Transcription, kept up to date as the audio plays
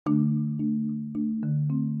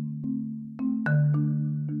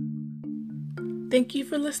Thank you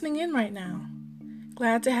for listening in right now.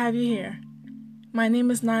 Glad to have you here. My name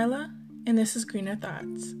is Nyla, and this is Greener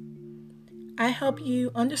Thoughts. I help you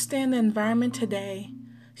understand the environment today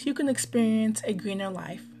so you can experience a greener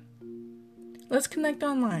life. Let's connect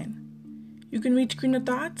online. You can reach Greener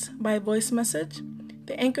Thoughts by voice message.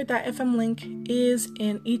 The Anchor.fm link is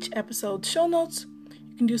in each episode's show notes.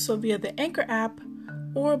 You can do so via the Anchor app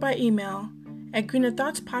or by email at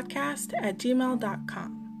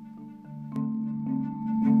greenerthoughtspodcast@gmail.com.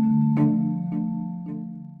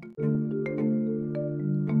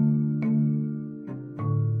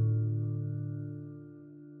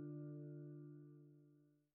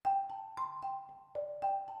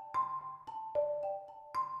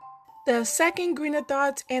 The second Greener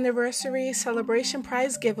Thoughts Anniversary Celebration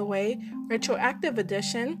Prize Giveaway, Retroactive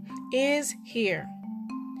Edition, is here.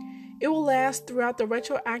 It will last throughout the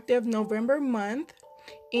retroactive November month,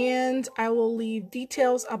 and I will leave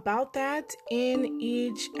details about that in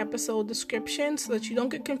each episode description so that you don't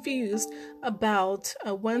get confused about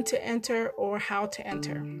when to enter or how to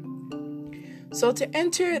enter. So to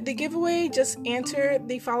enter the giveaway, just answer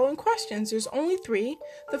the following questions. There's only 3.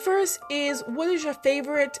 The first is, what is your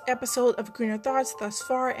favorite episode of Greener Thoughts thus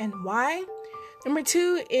far and why? Number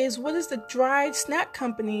 2 is, what is the dried snack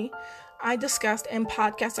company I discussed in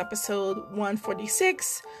podcast episode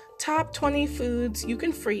 146, top 20 foods you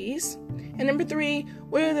can freeze? And number 3,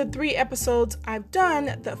 what are the 3 episodes I've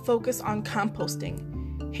done that focus on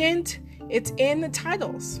composting? Hint, it's in the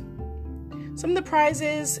titles. Some of the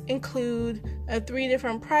prizes include 3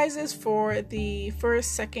 different prizes for the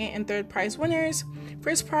first, second, and third prize winners.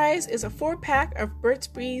 First prize is a 4-pack of Burt's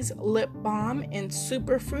Bees Lip Balm in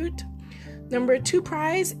Superfruit. Number 2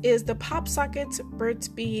 prize is the Pop Sockets Burt's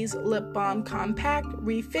Bees Lip Balm Compact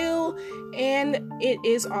Refill, and it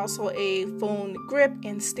is also a phone grip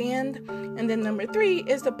and stand. And then number 3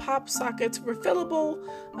 is the Pop Sockets Refillable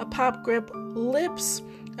Pop Grip Lips.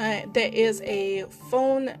 That is a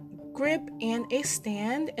phone grip and a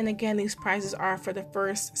stand. And again, these prizes are for the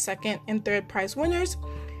first, second, and third prize winners.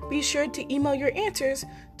 Be sure to email your answers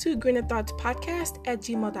to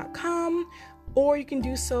greenerthoughtspodcast@gmail.com, or you can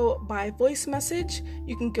do so by voice message.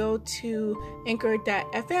 You can go to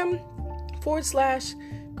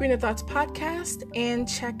anchor.fm/Greener Thoughts Podcast and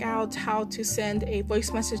check out how to send a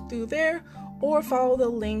voice message through there, or follow the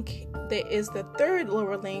link that is the third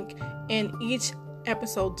lower link in each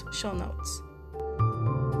episode's show notes.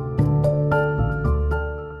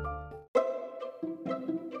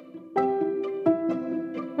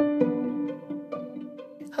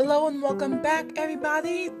 Hello and welcome back,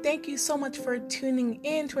 everybody. Thank you so much for tuning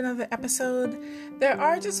in to another episode. There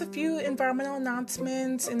are just a few environmental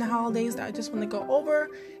announcements in the holidays that I just want to go over,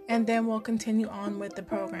 and then we'll continue on with the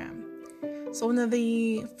program. So one of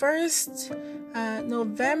the first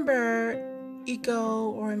November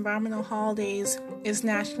eco or environmental holidays is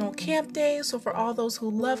National Camp Day. So for all those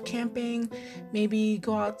who love camping, maybe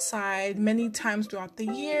go outside many times throughout the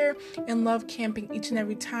year and love camping each and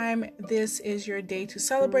every time, this is your day to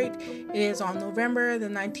celebrate. It is on November the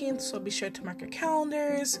 19th, so be sure to mark your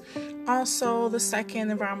calendars. Also, the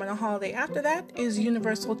second environmental holiday after that is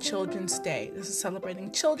Universal Children's Day. This is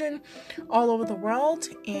celebrating children all over the world,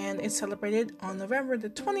 and it's celebrated on November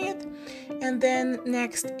the 20th. And then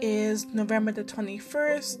next is November the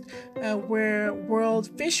 21st, where World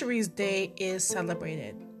Fisheries Day is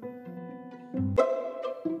celebrated.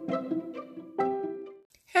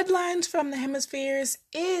 Headlines from the Hemispheres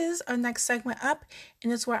is our next segment up,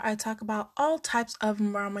 and it's where I talk about all types of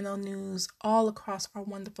environmental news all across our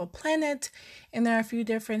wonderful planet. And there are a few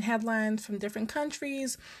different headlines from different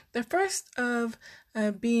countries. The first of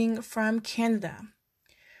being from Canada.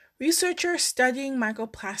 Researchers studying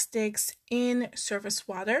microplastics in surface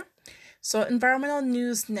water. So Environmental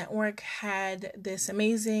News Network had this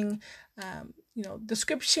amazing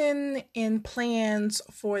description and plans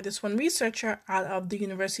for this one researcher out of the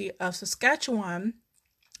University of Saskatchewan,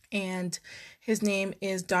 and his name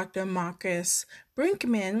is Dr. Marcus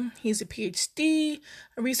Brinkman. He's a PhD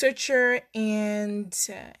researcher, and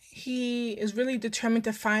he is really determined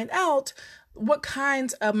to find out what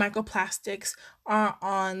kinds of microplastics are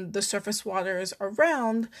on the surface waters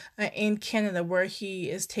around in Canada, where he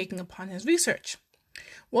is taking upon his research.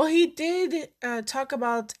 Well, he did talk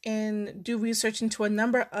about and do research into a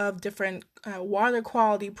number of different water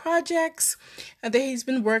quality projects that he's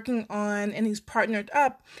been working on, and he's partnered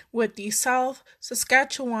up with the South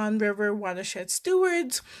Saskatchewan River Watershed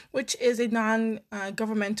Stewards, which is a non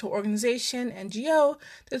governmental organization, NGO,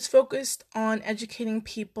 that's focused on educating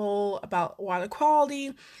people about water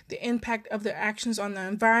quality, the impact of their actions on the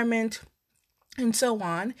environment, and so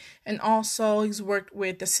on. And also, he's worked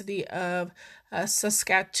with the city of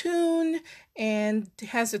Saskatoon and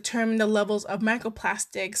has determined the levels of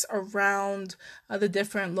microplastics around the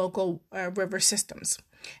different local river systems.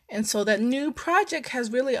 And so that new project has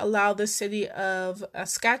really allowed the city of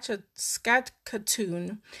Saskatoon,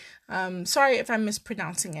 sorry if I'm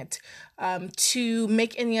mispronouncing it, to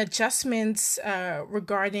make any adjustments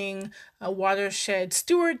regarding watershed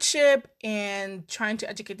stewardship and trying to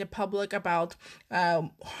educate the public about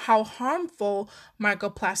how harmful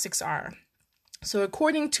microplastics are. So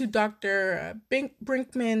according to Dr.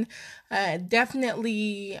 Brinkman,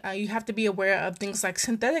 definitely you have to be aware of things like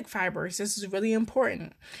synthetic fibers. This is really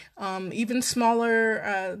important. Even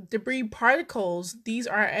smaller debris particles, these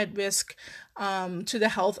are at risk to the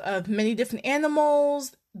health of many different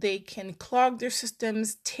animals. They can clog their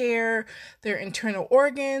systems, tear their internal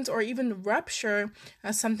organs, or even rupture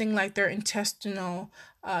something like their intestinal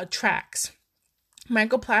tracts.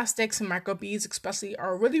 Microplastics and microbeads especially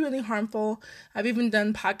are really, really harmful. I've even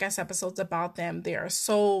done podcast episodes about them. They are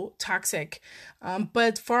so toxic.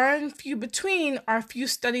 But far and few between are few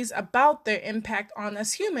studies about their impact on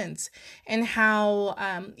us humans, and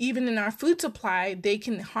how even in our food supply they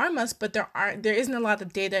can harm us, but there isn't a lot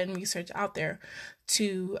of data and research out there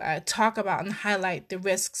to talk about and highlight the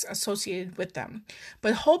risks associated with them.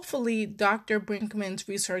 But hopefully Dr. Brinkman's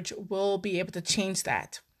research will be able to change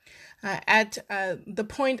that. At the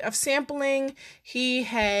point of sampling, he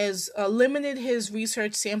has limited his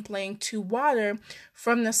research sampling to water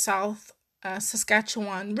from the South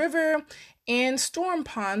Saskatchewan River and storm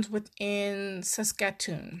ponds within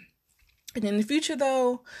Saskatoon. And in the future,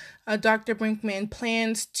 though, Dr. Brinkman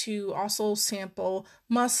plans to also sample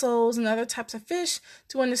mussels and other types of fish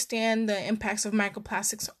to understand the impacts of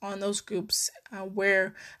microplastics on those groups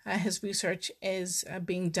where his research is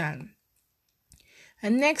being done.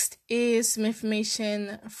 And next is some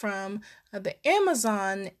information from the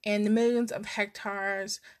Amazon and the millions of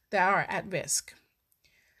hectares that are at risk.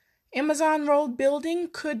 Amazon road building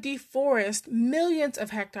could deforest millions of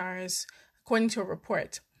hectares, according to a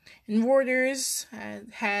report. And Reuters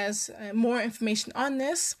has more information on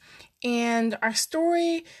this. And our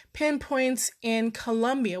story pinpoints in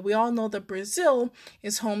Colombia. We all know that Brazil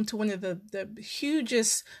is home to one of the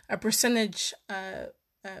hugest percentage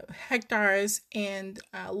hectares and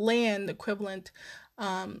land equivalent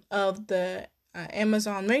of the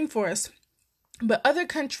Amazon rainforest. But other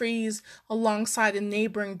countries alongside and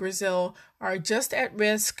neighboring Brazil are just at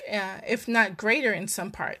risk, if not greater in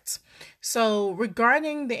some parts. So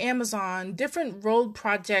regarding the Amazon, different road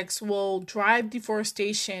projects will drive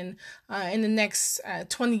deforestation in the next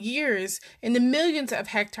 20 years in the millions of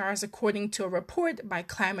hectares, according to a report by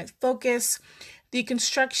Climate Focus. The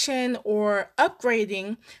construction or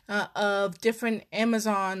upgrading of different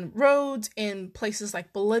Amazon roads in places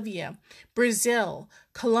like Bolivia, Brazil,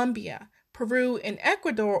 Colombia, Peru, and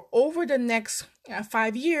Ecuador over the next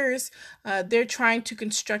 5 years. They're trying to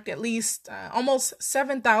construct at least almost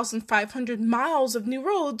 7,500 miles of new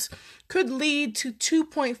roads, could lead to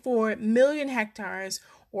 2.4 million hectares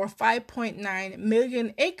or 5.9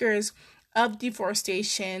 million acres of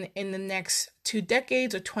deforestation in the next 2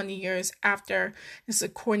 decades or 20 years after. This is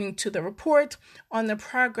according to the report on the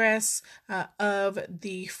progress of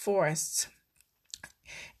the forests.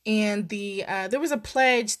 And there was a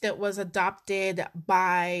pledge that was adopted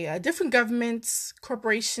by different governments,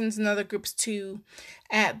 corporations, and other groups too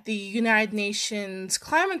at the United Nations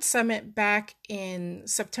Climate Summit back in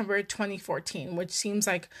September 2014, which seems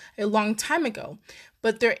like a long time ago.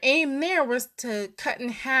 But their aim there was to cut in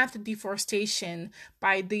half the deforestation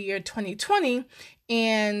by the year 2020.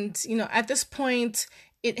 And, at this point,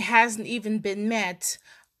 it hasn't even been met.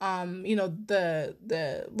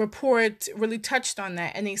 The report really touched on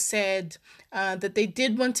that, and they said that they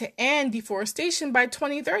did want to end deforestation by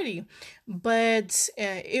 2030, but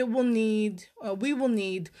we will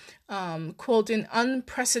need, quote, an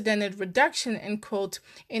unprecedented reduction, end quote,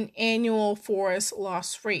 in annual forest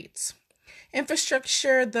loss rates.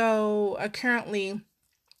 Infrastructure, though, currently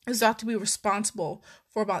is thought to be responsible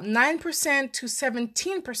for about 9% to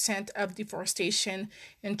 17% of deforestation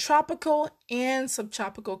in tropical and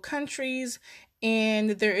subtropical countries, and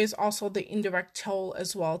there is also the indirect toll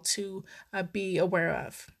as well to be aware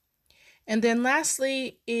of. And then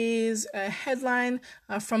lastly is a headline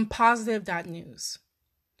from positive.news.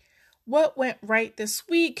 What went right this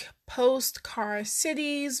week? Post-car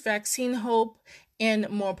cities, vaccine hope, and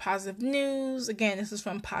more positive news. Again, this is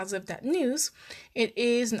from positive.news. It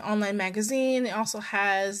is an online magazine. It also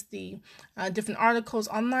has the different articles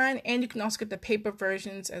online, and you can also get the paper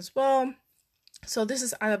versions as well. So this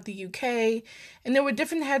is out of the UK, and there were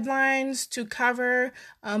different headlines to cover,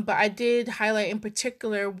 but I did highlight in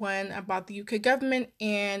particular one about the UK government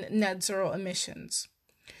and net zero emissions.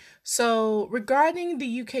 So regarding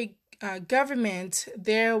the UK government,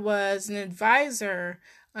 there was an advisor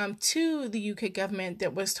to the UK government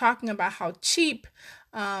that was talking about how cheap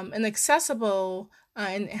and accessible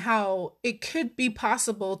and how it could be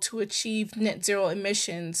possible to achieve net zero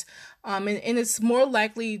emissions, and it's more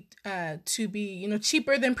likely to be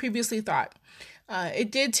cheaper than previously thought.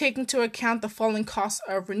 It did take into account the falling costs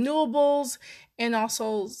of renewables and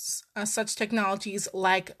also such technologies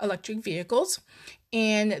like electric vehicles.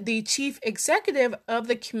 And the chief executive of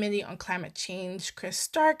the Committee on Climate Change, Chris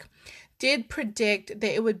Stark, did predict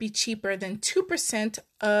that it would be cheaper than 2%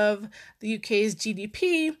 of the UK's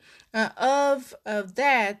GDP. Of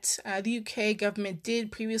that, the UK government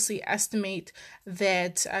did previously estimate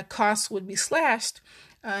that costs would be slashed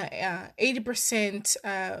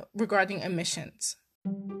 80% regarding emissions.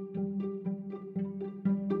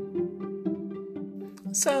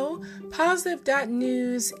 So,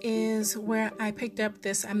 positive.news is where I picked up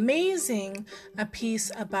this amazing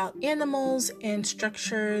piece about animals and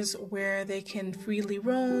structures where they can freely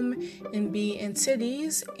roam and be in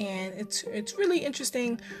cities, and it's really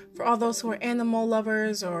interesting for all those who are animal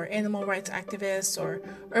lovers or animal rights activists or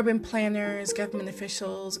urban planners, government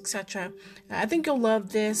officials, etc. I think you'll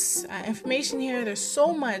love this information here. There's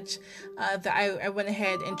so much that I went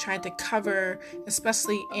ahead and tried to cover,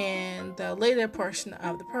 especially in the later portion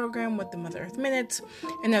of the program with the Mother Earth Minutes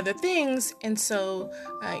and other things. And so,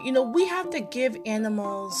 we have to give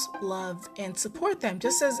animals love and support them.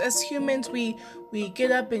 Just as humans, we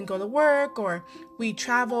get up and go to work, or we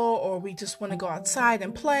travel, or we just want to go outside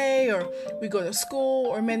and play, or we go to school,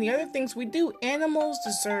 or many other things we do. Animals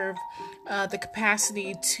deserve the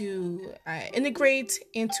capacity to integrate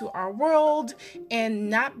into our world and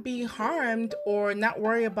not be harmed, or not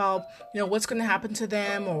worry about what's going to happen to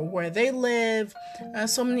them or where they live,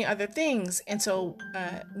 so many other things. And so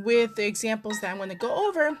with the examples that I'm going to go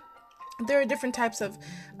over, there are different types of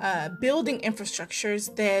building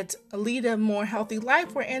infrastructures that lead a more healthy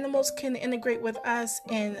life, where animals can integrate with us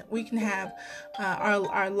and we can have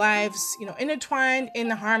our lives, intertwined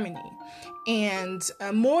in harmony. And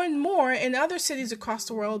more and more in other cities across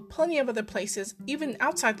the world, plenty of other places, even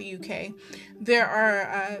outside the UK, there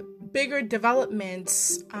are bigger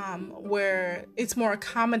developments where it's more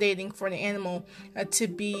accommodating for an animal to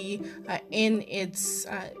be in its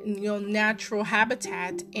natural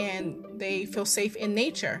habitat, and they feel safe in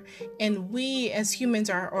nature. And we as humans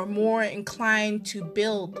are more inclined to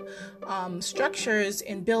build structures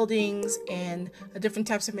and buildings and different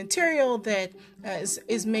types of material that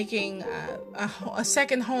is making a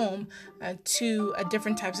second home to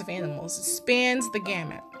different types of animals. It spans the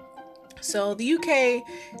gamut. So the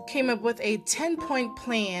UK came up with a 10-point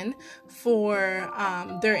plan for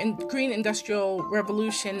their green industrial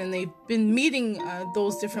revolution, and they've been meeting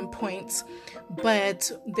those different points.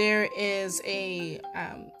 But there is a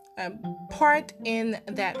part in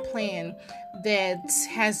that plan that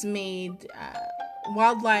has made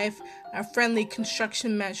wildlife friendly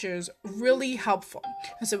construction measures really helpful.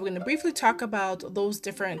 And so we're going to briefly talk about those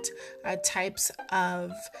different types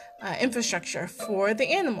of infrastructure for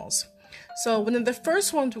the animals. So one of the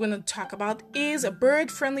first ones we're going to talk about is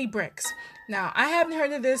bird-friendly bricks. Now, I haven't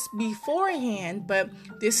heard of this beforehand, but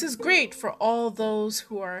this is great for all those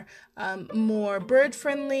who are more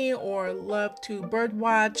bird-friendly or love to bird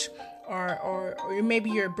watch, or maybe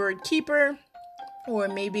you're a bird keeper, or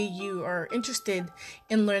maybe you are interested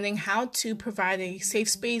in learning how to provide a safe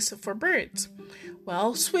space for birds.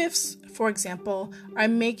 Well, swifts, for example, are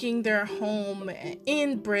making their home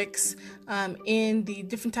in bricks in the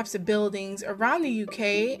different types of buildings around the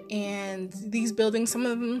UK, and these buildings, some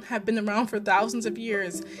of them have been around for thousands of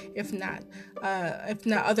years, if not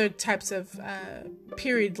other types of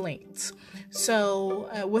period lengths.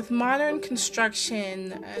 So with modern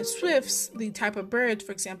construction, swifts, the type of bird,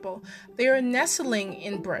 for example, they are nestling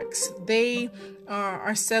in bricks. They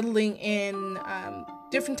are settling in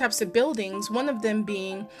different types of buildings, one of them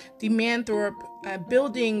being the Manthorpe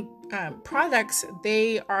Building Products.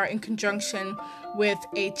 They are in conjunction with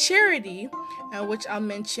a charity, which I'll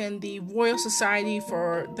mention, the Royal Society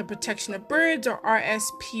for the Protection of Birds, or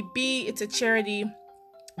RSPB. It's a charity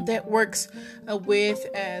that works with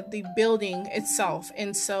the building itself,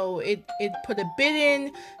 and so it put a bid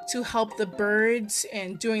in to help the birds,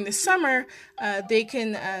 and during the summer they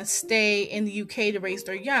can stay in the UK to raise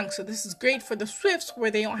their young. So this is great for the swifts,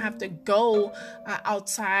 where they don't have to go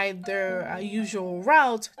outside their usual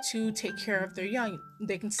route to take care of their young.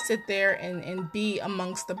 They can sit there and be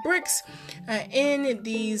amongst the bricks in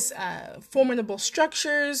these formidable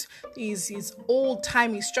structures, these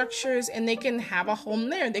old-timey structures, and they can have a home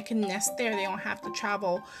there. They can nest there. They don't have to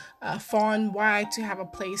travel far and wide to have a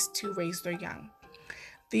place to raise their young.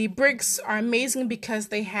 The bricks are amazing because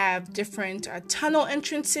they have different tunnel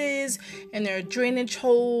entrances, and there are drainage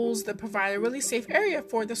holes that provide a really safe area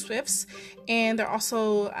for the swifts, and they're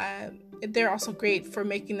also great for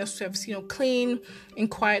making the swifts, clean and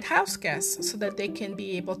quiet house guests so that they can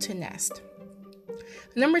be able to nest.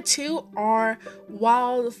 Number 2 are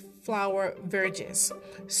wildflower verges.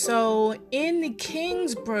 So in the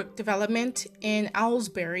Kingsbrook development in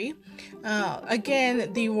Owlsbury,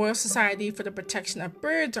 again, the Royal Society for the Protection of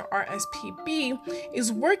Birds, or RSPB,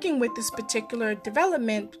 is working with this particular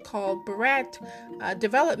development called Barat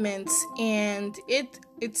Developments, and it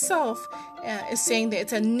itself is saying that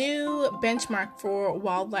it's a new benchmark for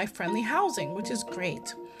wildlife-friendly housing, which is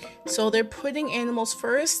great. So they're putting animals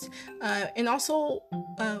first, and also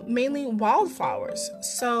mainly wildflowers.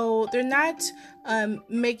 So they're not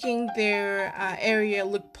making their area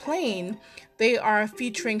look plain. They are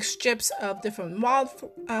featuring strips of different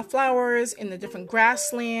wildflowers in the different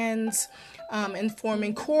grasslands, and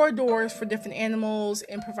forming corridors for different animals,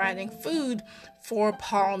 and providing food for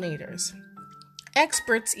pollinators.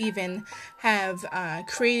 Experts even have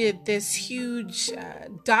created this huge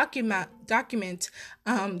document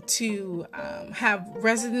to have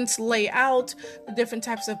residents lay out the different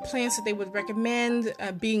types of plants that they would recommend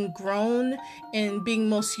being grown and being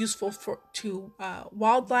most useful to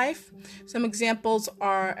wildlife. Some examples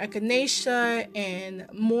are echinacea and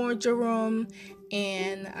marjoram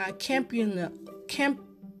and campanula.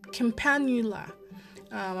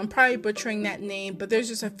 I'm probably butchering that name, but there's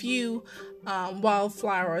just a few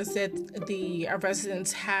wildflowers that the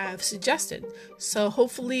residents have suggested. So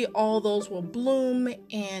hopefully all those will bloom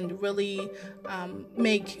and really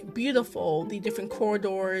make beautiful the different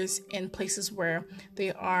corridors and places where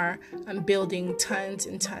they are building tons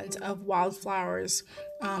and tons of wildflowers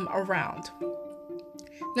around.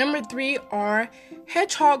 Number 3 are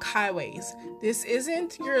hedgehog highways. This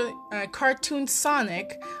isn't your cartoon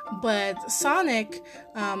Sonic, but Sonic,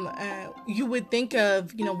 you would think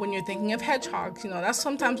of, when you're thinking of hedgehogs. That's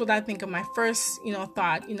sometimes what I think of my first,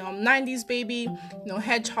 thought. I'm 90s baby,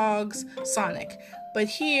 hedgehogs, Sonic. But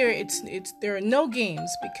here, there are no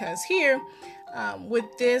games, because here, with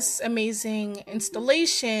this amazing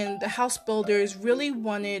installation, the house builders really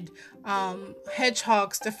wanted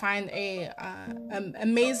hedgehogs to find an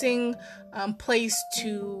amazing place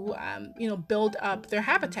to build up their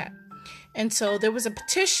habitat. And so there was a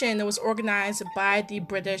petition that was organized by the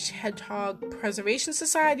British Hedgehog Preservation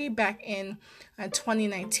Society back in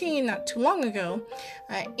 2019, not too long ago,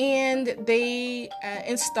 and they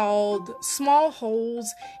installed small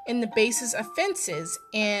holes in the bases of fences,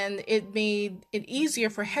 and it made it easier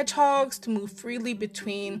for hedgehogs to move freely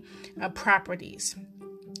between properties.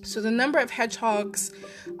 So the number of hedgehogs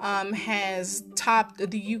has topped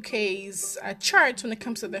the UK's charts when it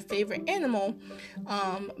comes to their favorite animal,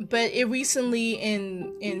 but it recently,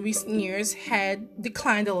 in recent years, had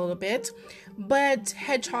declined a little bit. But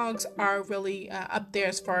hedgehogs are really up there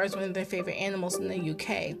as far as one of their favorite animals in the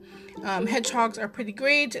UK. Hedgehogs are pretty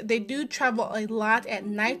great. They do travel a lot at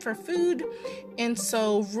night for food, and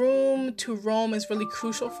so room to roam is really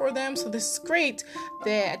crucial for them. So this is great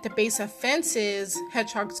that at the base of fences,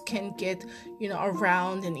 hedgehogs can get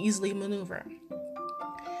around and easily maneuver.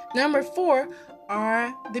 Number 4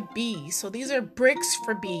 are the bees. So these are bricks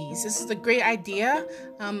for bees. This is a great idea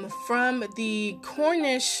from the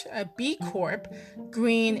Cornish Bee Corp,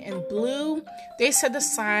 Green and Blue. They set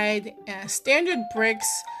aside standard bricks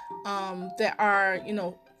that are,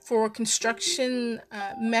 for construction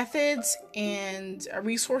methods and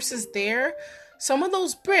resources there. Some of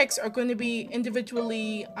those bricks are going to be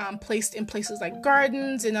individually placed in places like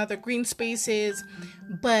gardens and other green spaces,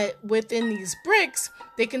 but within these bricks,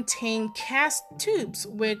 they contain cast tubes,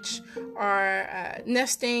 which are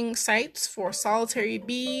nesting sites for solitary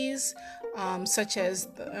bees, such as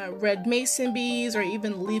red mason bees or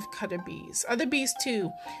even leafcutter bees. Other bees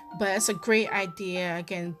too, but it's a great idea.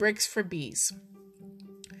 Again, bricks for bees.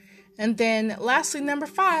 And then lastly, number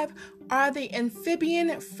 5 are the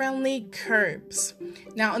amphibian-friendly curbs.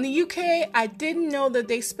 Now in the UK, I didn't know that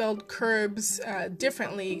they spelled curbs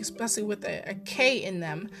differently, especially with a K in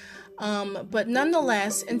them. But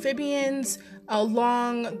nonetheless, amphibians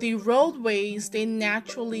along the roadways, they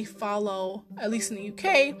naturally follow, at least in the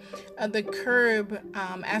UK, the curb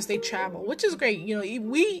as they travel, which is great. You know,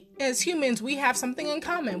 we as humans, we have something in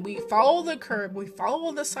common. We follow the curb, we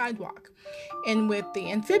follow the sidewalk. And with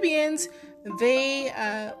the amphibians, they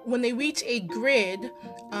when they reach a grid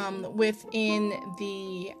within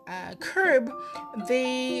the curb,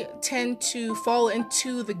 they tend to fall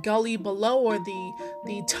into the gully below or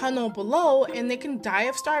the tunnel below, and they can die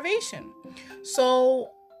of starvation.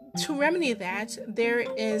 So to remedy that, there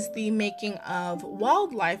is the making of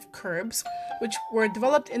wildlife curbs, which were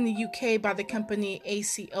developed in the UK by the company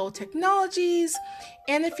ACO Technologies,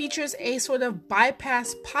 and it features a sort of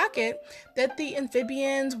bypass pocket that the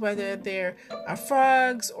amphibians, whether they're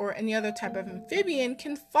frogs or any other type of amphibian,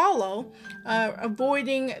 can follow,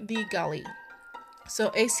 avoiding the gully.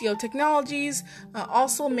 So ACO Technologies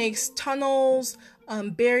also makes tunnels,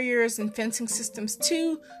 barriers, and fencing systems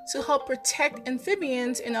too, to help protect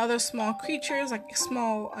amphibians and other small creatures like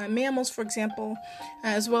small mammals, for example,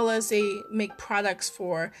 as well as they make products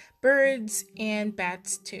for birds and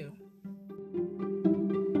bats too.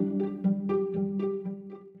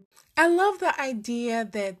 I love the idea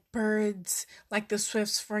that birds, like the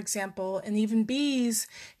swifts, for example, and even bees,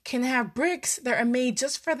 can have bricks that are made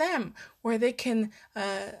just for them, where they can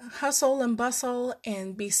hustle and bustle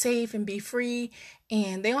and be safe and be free,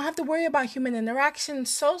 and they don't have to worry about human interaction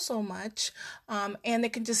so much, and they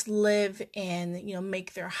can just live and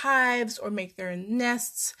make their hives or make their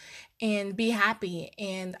nests and be happy.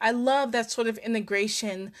 And I love that sort of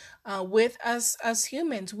integration with us as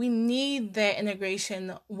humans. We need that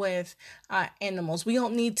integration with animals. We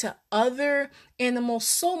don't need to other animals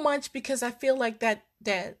so much, because I feel like that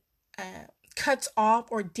cuts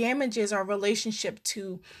off or damages our relationship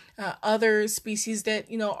to other species that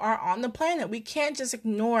are on the planet. We can't just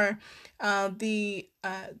ignore the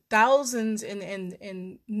thousands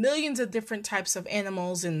and millions of different types of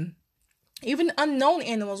animals and even unknown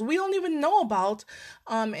animals we don't even know about.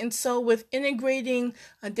 And so with integrating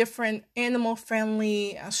different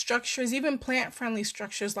animal-friendly structures, even plant-friendly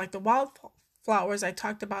structures like the wildflowers I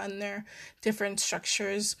talked about in their different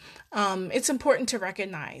structures, it's important to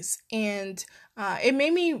recognize. And it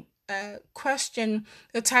made me question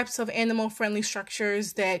the types of animal-friendly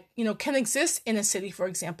structures that can exist in a city, for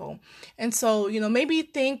example. And so maybe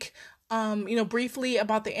think briefly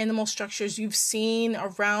about the animal structures you've seen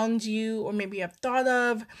around you, or maybe have thought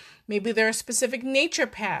of. Maybe there are specific nature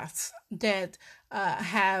paths that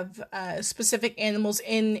have specific animals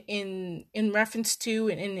in reference to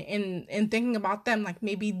and in thinking about them, like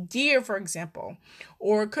maybe deer, for example,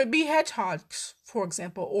 or it could be hedgehogs, for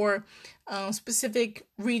example, or specific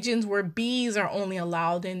regions where bees are only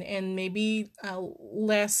allowed, and maybe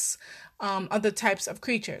less other types of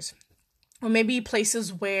creatures. Or maybe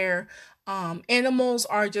places where animals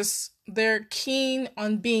are they're keen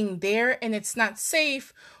on being there and it's not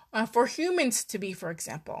safe for humans to be, for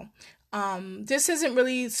example. This isn't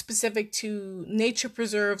really specific to nature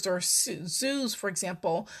preserves or zoos, for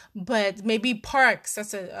example, but maybe parks.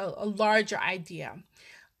 That's a larger idea.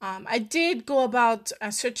 I did go about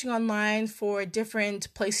searching online for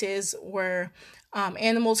different places where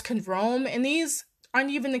animals can roam, and these aren't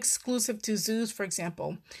even exclusive to zoos, for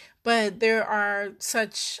example, but there are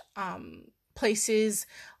such places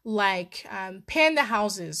like panda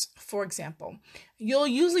houses, for example. You'll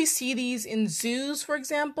usually see these in zoos, for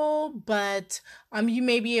example, but you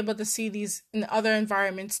may be able to see these in other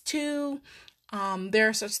environments too. There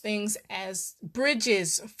are such things as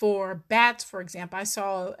bridges for bats, for example. I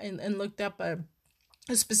saw and looked up a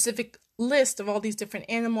specific list of all these different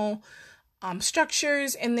animal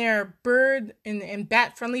structures, and there are bird and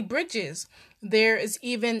bat friendly bridges. There is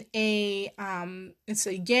even it's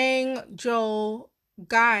a Yang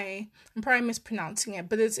Gai. I'm probably mispronouncing it,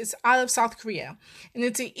 but it's out of South Korea, and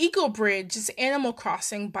it's an eco bridge. It's animal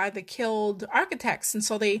crossing by the killed architects, and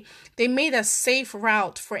so they made a safe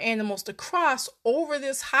route for animals to cross over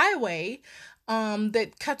this highway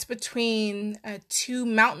that cuts between two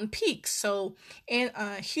mountain peaks. So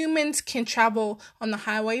humans can travel on the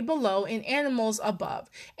highway below and animals above.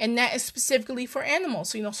 And that is specifically for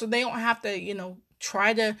animals. So they don't have to,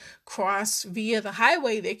 try to cross via the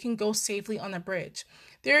highway. They can go safely on a bridge.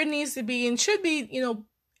 There needs to be and should be,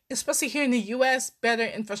 especially here in the US, better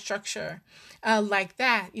infrastructure like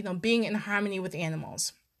that, being in harmony with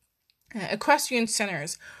animals. Equestrian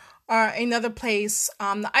centers another place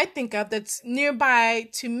that I think of that's nearby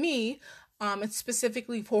to me. It's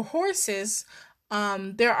specifically for horses.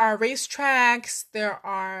 There are racetracks, there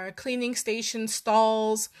are cleaning stations,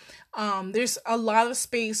 stalls. There's a lot of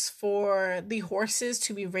space for the horses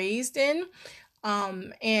to be raised in.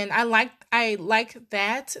 And I like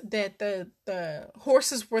that the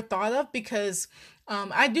horses were thought of because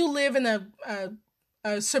I do live in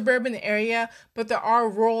a suburban area, but there are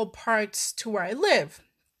rural parts to where I live.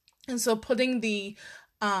 And so putting the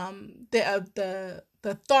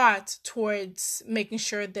thought towards making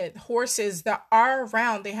sure that horses that are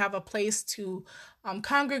around, they have a place to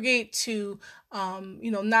congregate, to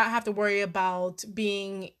not have to worry about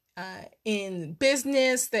being in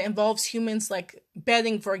business that involves humans, like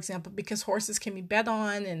bedding, for example, because horses can be bed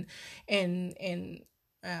on and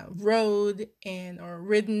rode and or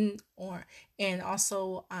ridden, or and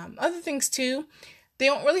also other things too. They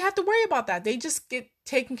don't really have to worry about that. They just get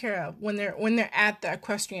taken care of when they're at the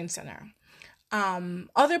equestrian center.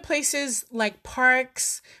 Other places like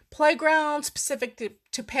parks, playgrounds specific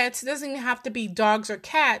to pets. It doesn't even have to be dogs or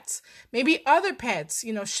cats. Maybe other pets,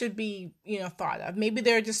 should be, thought of. Maybe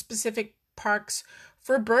there are just specific parks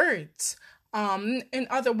for birds, and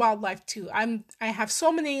other wildlife too. I have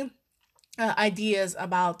so many ideas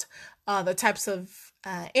about the types of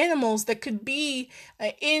animals that could be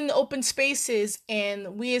in open spaces,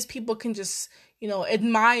 and we as people can just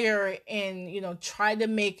admire and try to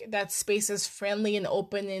make that space as friendly and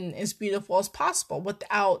open and as beautiful as possible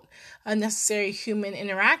without unnecessary human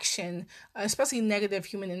interaction, especially negative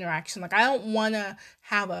human interaction. Like, I don't want to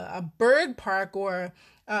have a bird park or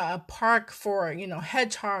a park for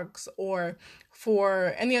hedgehogs or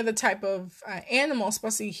for any other type of animal,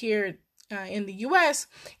 especially here in the US,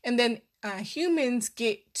 and then humans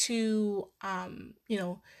get to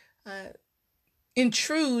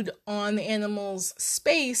intrude on the animal's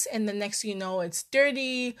space, and the next thing you know, it's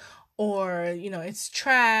dirty, or it's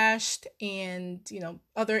trashed, and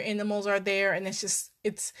other animals are there, and it's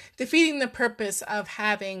defeating the purpose of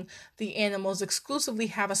having the animals exclusively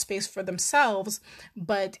have a space for themselves,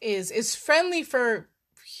 but is friendly for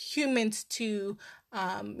humans to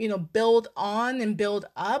build on and build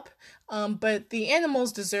up. But the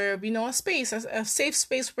animals deserve, a space, a safe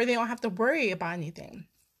space where they don't have to worry about anything.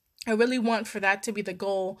 I really want for that to be the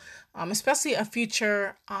goal, especially a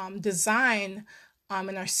future design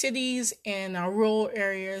in our cities and our rural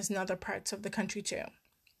areas and other parts of the country too.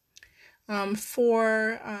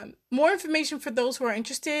 For more information for those who are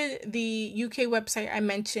interested, the UK website I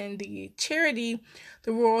mentioned, the charity,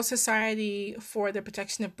 the Royal Society for the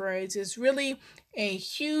Protection of Birds, is really a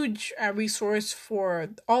huge resource for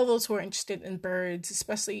all those who are interested in birds,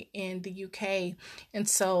 especially in the UK. And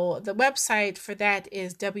so the website for that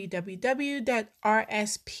is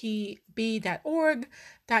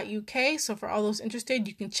www.rspb.org.uk. So for all those interested,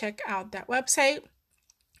 you can check out that website.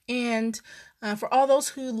 And for all those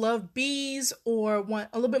who love bees or want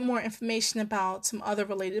a little bit more information about some other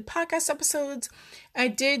related podcast episodes, I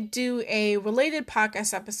did do a related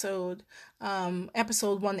podcast episode,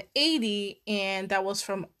 episode 180, and that was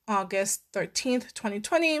from August 13th,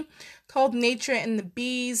 2020, called Nature and the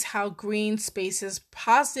Bees, How Green Spaces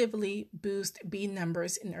Positively Boost Bee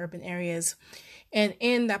Numbers in Urban Areas. And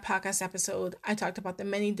in that podcast episode, I talked about the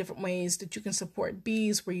many different ways that you can support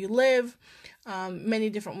bees where you live, many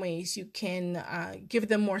different ways you can give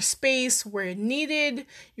them more space where needed.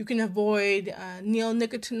 You can avoid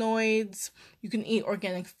neonicotinoids. You can eat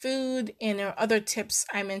organic food, and there are other tips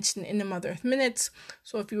I mentioned in the Mother Earth Minutes.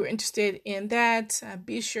 So if you were interested in that,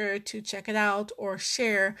 be sure to check it out or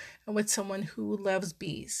share with someone who loves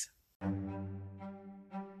bees.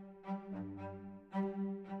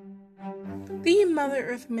 The Mother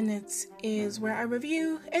Earth Minutes is where I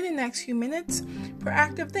review, in the next few minutes,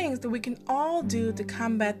 proactive things that we can all do to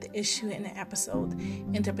combat the issue in an episode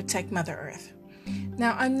and to protect Mother Earth.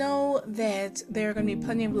 Now, I know that there are going to be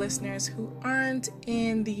plenty of listeners who aren't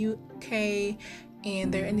in the UK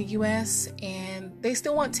and they're in the US, and they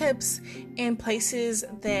still want tips and places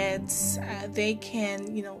that they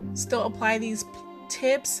can, still apply these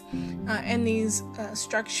tips and these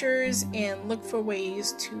structures and look for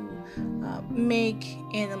ways to make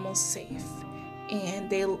animals safe. And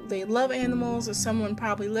they love animals, or someone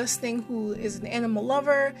probably listening who is an animal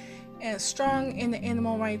lover and strong in the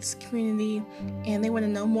animal rights community, and they want to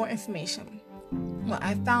know more information. Well,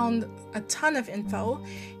 I found a ton of info,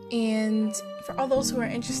 and for all those who are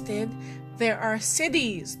interested, there are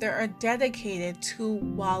cities that are dedicated to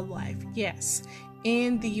wildlife. Yes,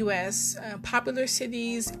 in the US, popular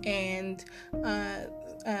cities and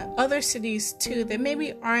other cities too that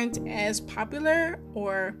maybe aren't as popular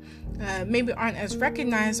or maybe aren't as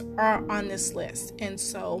recognized are on this list. And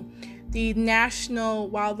so the National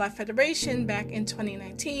Wildlife Federation back in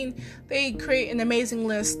 2019, they create an amazing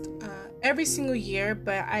list every single year,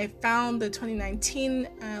 but I found the 2019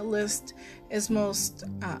 list is most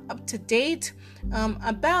up to date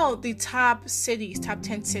about the top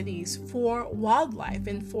 10 cities for wildlife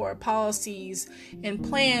and for policies and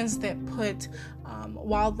plans that put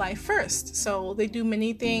wildlife first. So they do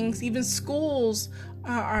many things. Even schools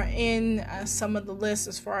are in some of the lists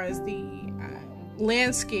as far as the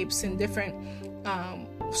landscapes and different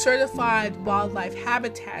certified wildlife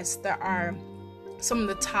habitats that are some of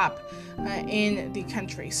the top in the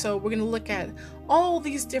country. So we're going to look at all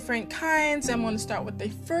these different kinds. I'm going to start with the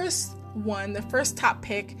first one. The first top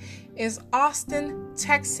pick is Austin,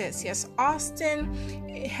 Texas. Yes, Austin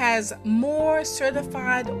has more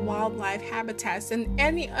certified wildlife habitats than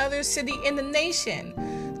any other city in the nation.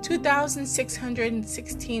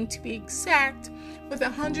 2,616 to be exact, with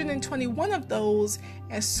 121 of those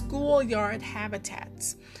as schoolyard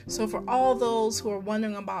habitats. So for all those who are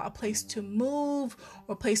wondering about a place to move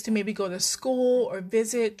or a place to maybe go to school or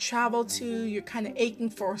visit, travel to, you're kind of aching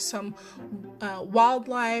for some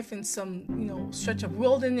wildlife and some, stretch of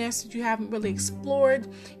wilderness that you haven't really explored,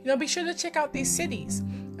 be sure to check out these cities.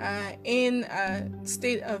 In a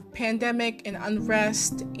state of pandemic and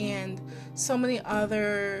unrest and so many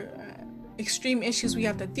other extreme issues we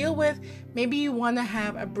have to deal with, maybe you want to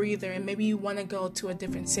have a breather and maybe you want to go to a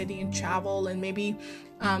different city and travel and maybe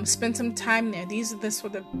spend some time there. These are the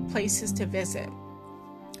sort of places to visit.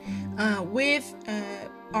 With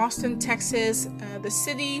Austin, Texas, the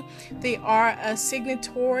city, they are a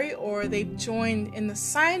signatory or they've joined in the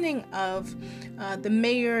signing of the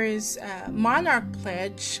mayor's Monarch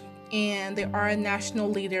Pledge, and they are a national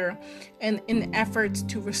leader in efforts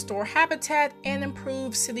to restore habitat and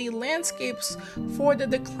improve city landscapes for the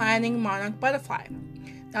declining monarch butterfly.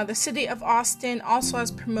 Now, the city of Austin also has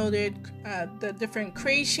promoted the different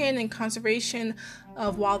creation and conservation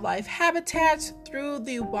of wildlife habitats through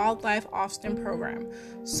the Wildlife Austin program.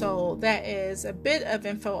 So that is a bit of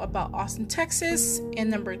info about Austin, Texas. And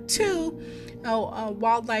number 2,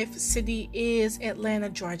 wildlife city is Atlanta,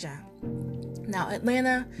 Georgia. Now,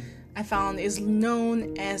 Atlanta, I found, is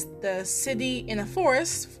known as the city in a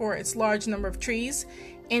forest for its large number of trees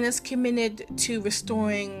and is committed to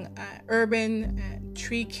restoring urban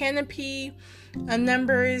tree canopy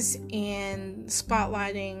numbers and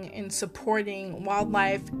spotlighting and supporting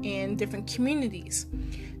wildlife in different communities.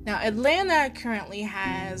 Now, Atlanta currently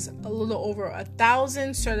has a little over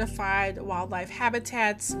 1,000 certified wildlife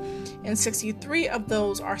habitats, and 63 of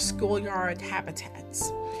those are schoolyard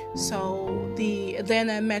habitats. So the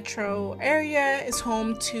Atlanta metro area is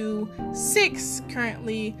home to 6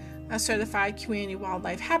 currently certified community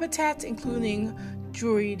wildlife habitats, including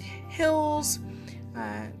Druid Hills,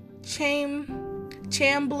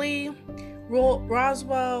 Chamblee,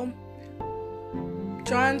 Roswell,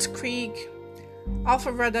 Johns Creek,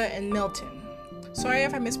 Alpharetta, and Milton. Sorry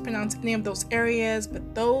if I mispronounced any of those areas,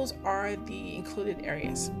 but those are the included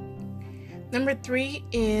areas. Number 3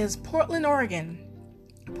 is Portland, Oregon.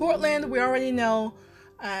 Portland, we already know,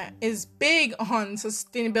 is big on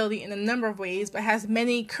sustainability in a number of ways, but has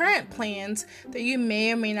many current plans that you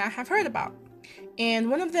may or may not have heard about.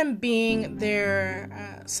 And one of them being their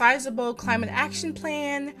sizable climate action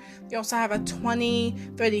plan. They also have a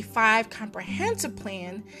 2035 comprehensive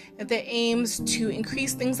plan that aims to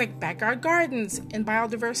increase things like backyard gardens and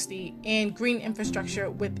biodiversity and green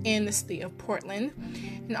infrastructure within the city of Portland.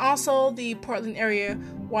 And also the Portland Area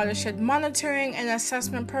Watershed Monitoring and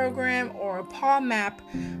Assessment Program, or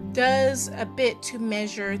PAWMAP, does a bit to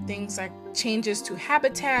measure things like changes to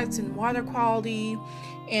habitats and water quality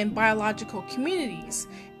and biological communities,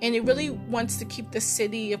 and it really wants to keep the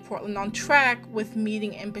city of Portland on track with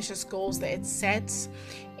meeting ambitious goals that it sets.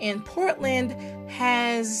 And Portland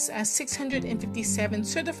has 657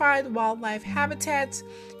 certified wildlife habitats,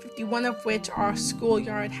 51 of which are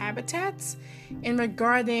schoolyard habitats. And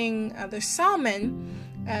regarding the salmon,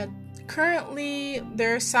 currently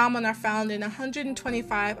their salmon are found in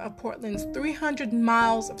 125 of Portland's 300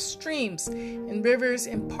 miles of streams and rivers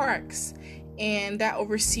and parks, and that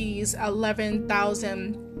oversees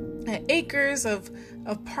 11,000 acres of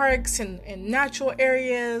parks and natural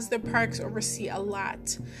areas. The parks oversee a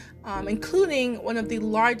lot, including one of the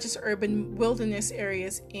largest urban wilderness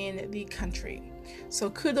areas in the country.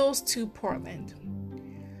 So kudos to Portland.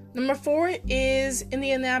 Number 4 is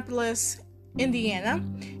Indianapolis, Indiana,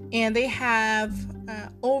 and they have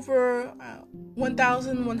over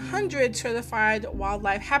 1,100 certified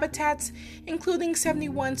wildlife habitats, including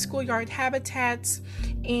 71 schoolyard habitats.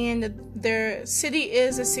 And their city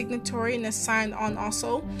is a signatory and is signed on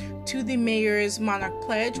also to the Mayor's Monarch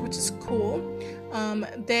Pledge, which is cool.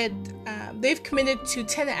 They've committed to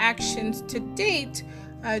 10 actions to date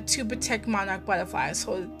to protect monarch butterflies.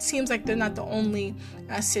 So it seems like they're not the only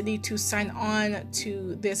city to sign on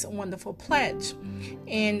to this wonderful pledge.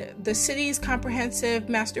 And the city's comprehensive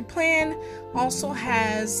master plan also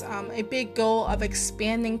has a big goal of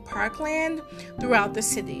expanding parkland throughout the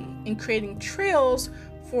city and creating trails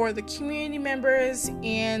for the community members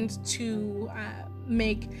and to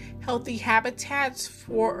make healthy habitats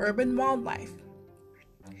for urban wildlife.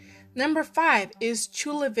 Number 5 is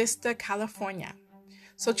Chula Vista, California.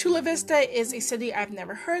 So Chula Vista is a city I've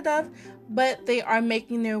never heard of, but they are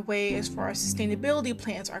making their way as far as sustainability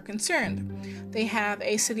plans are concerned. They have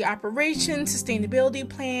a city operations sustainability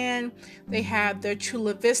plan. They have their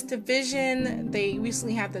Chula Vista vision. They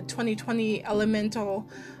recently had the 2020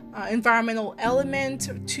 environmental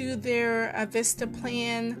element to their Vista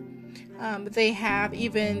plan. They have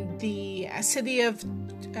even the city of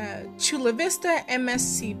Chula Vista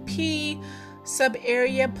MSCP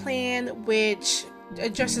sub-area plan, which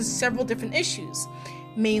addresses several different issues,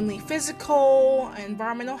 mainly physical,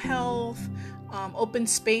 environmental health, open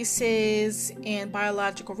spaces, and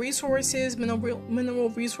biological resources, mineral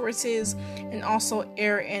resources, and also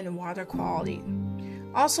air and water quality.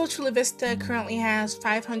 Also, Chula Vista currently has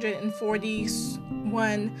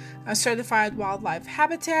 541 certified wildlife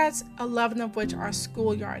habitats, 11 of which are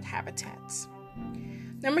schoolyard habitats.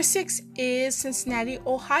 Number 6 is Cincinnati,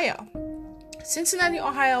 Ohio. Cincinnati,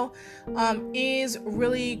 Ohio is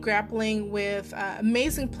really grappling with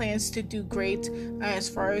amazing plans to do great as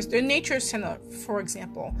far as their nature center, for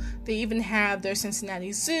example. They even have their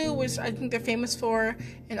Cincinnati Zoo, which I think they're famous for,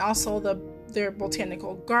 and also their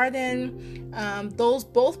botanical garden. Those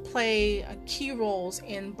both play key roles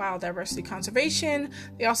in biodiversity conservation.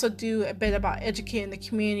 They also do a bit about educating the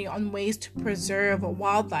community on ways to preserve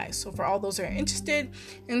wildlife. So for all those who are interested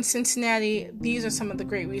in Cincinnati, these are some of the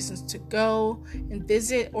great reasons to go and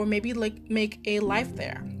visit, or maybe make a life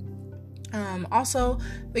there. Also,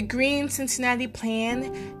 the Green Cincinnati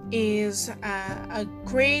Plan is a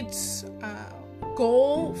great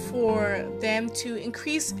goal for them to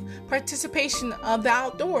increase participation of the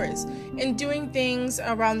outdoors and doing things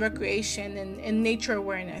around recreation and nature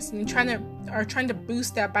awareness, and are trying to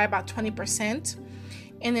boost that by about 20%.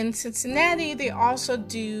 And in Cincinnati, they also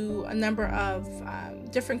do a number of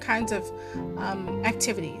different kinds of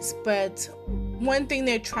activities, but one thing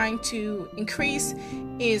they're trying to increase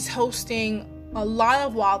is hosting a lot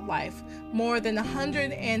of wildlife. More than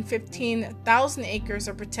 115,000 acres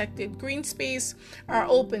of protected green space are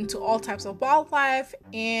open to all types of wildlife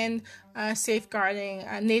and safeguarding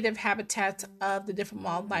native habitats of the different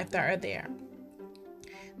wildlife that are there.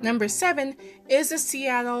 Number 7 is the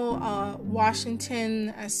Seattle,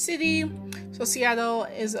 Washington city. So Seattle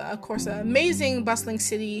is, of course, an amazing, bustling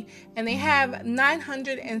city, and they have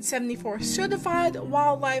 974 certified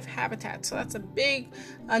wildlife habitats. So that's a big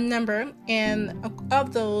number, and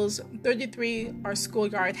of those, 33 are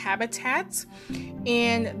schoolyard habitats,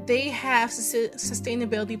 and they have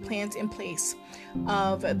sustainability plans in place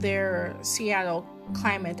of their Seattle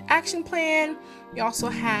Climate Action Plan. We also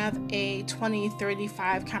have a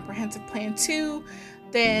 2035 comprehensive plan too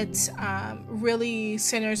that really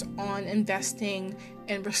centers on investing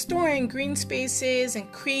in restoring green spaces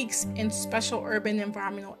and creeks in special urban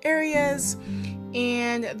environmental areas.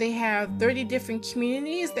 And they have 30 different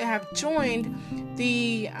communities that have joined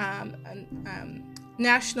the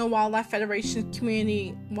National Wildlife Federation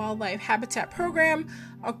Community Wildlife Habitat Program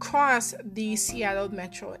across the Seattle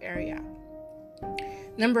metro area.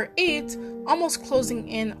 Number 8, almost closing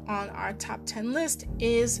in on our top 10 list,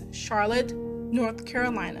 is Charlotte, North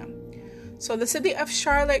Carolina. So the city of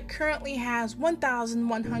Charlotte currently has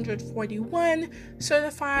 1,141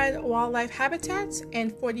 certified wildlife habitats,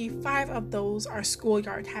 and 45 of those are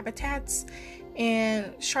schoolyard habitats.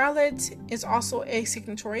 And Charlotte is also a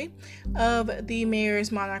signatory of the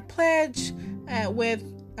Mayor's Monarch Pledge with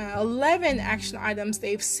 11 action items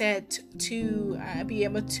they've set to be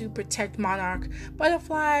able to protect monarch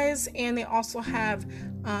butterflies, and they also have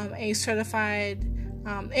a certified,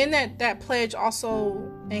 and that pledge also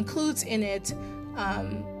includes in it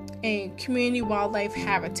a community wildlife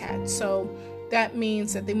habitat. So that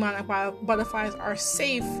means that the monarch butterflies are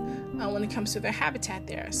safe when it comes to their habitat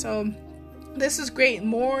there. So this is great.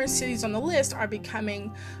 More cities on the list are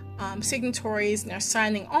becoming signatories and are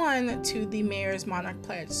signing on to the Mayor's Monarch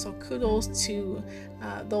Pledge. So kudos to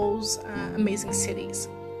those amazing cities.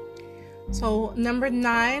 So number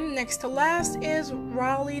 9, next to last, is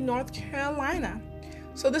Raleigh, North Carolina.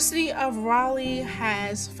 So the city of Raleigh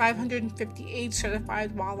has 558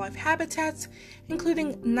 certified wildlife habitats,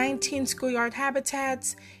 including 19 schoolyard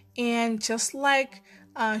habitats. And just like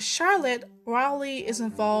Charlotte, Raleigh is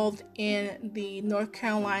involved in the North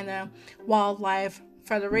Carolina Wildlife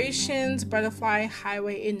Federation's Butterfly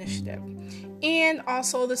Highway Initiative. And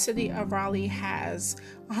also the city of Raleigh has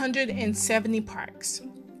 170 parks.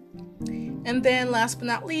 And then last but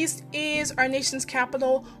not least is our nation's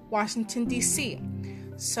capital, Washington, D.C.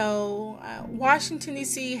 So Washington,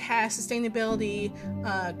 D.C. has sustainability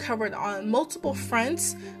covered on multiple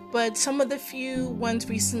fronts, but some of the few ones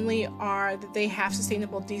recently are that they have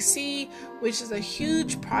Sustainable D.C., which is a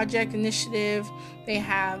huge project initiative. They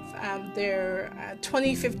have their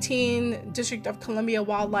 2015 District of Columbia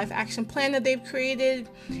Wildlife Action Plan that they've created.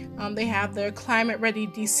 They have their Climate Ready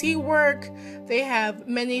D.C. work. They have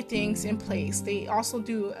many things in place. They also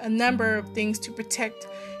do a number of things to protect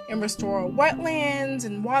and restore wetlands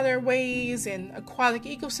and waterways and aquatic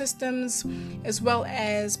ecosystems, as well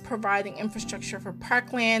as providing infrastructure for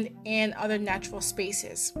parkland and other natural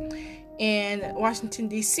spaces. And Washington,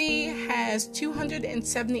 D.C. has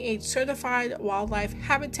 278 certified wildlife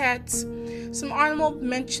habitats. Some honorable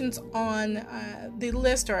mentions on the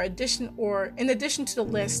list in addition to the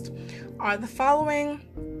list are the following: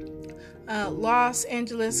 Los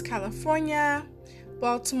Angeles, California;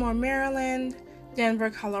 Baltimore, Maryland; Denver,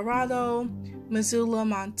 Colorado; Missoula,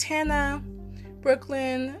 Montana;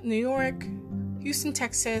 Brooklyn, New York; Houston,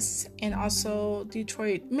 Texas; and also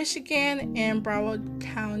Detroit, Michigan; and Broward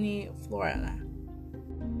County, Florida.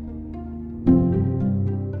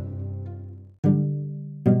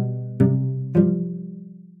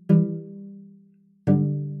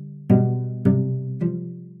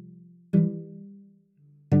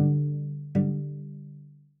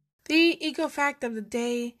 The eco fact of the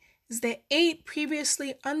day is that 8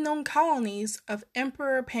 previously unknown colonies of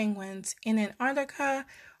emperor penguins in Antarctica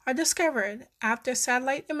are discovered after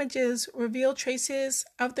satellite images reveal traces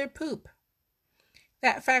of their poop.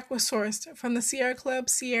 That fact was sourced from the Sierra Club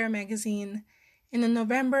Sierra magazine in the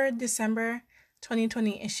November-December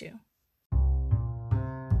 2020 issue.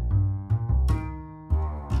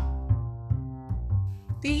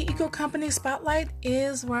 The Eco Company Spotlight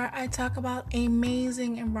is where I talk about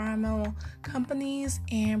amazing environmental companies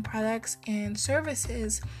and products and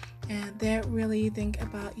services that really think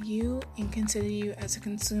about you and consider you as a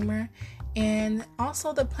consumer, and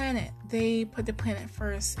also the planet. They put the planet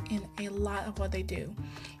first in a lot of what they do.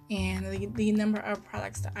 And the number of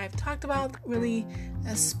products that I've talked about really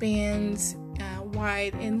spans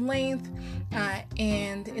wide in length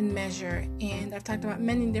and in measure. And I've talked about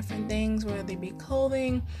many different things, whether they be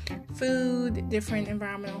clothing, food, different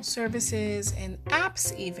environmental services, and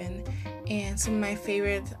apps even. And some of my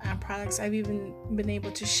favorite products I've even been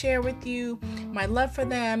able to share with you, my love for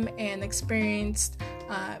them, and experienced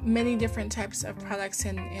many different types of products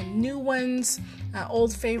and new ones,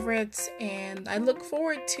 old favorites, and I look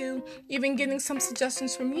forward to even getting some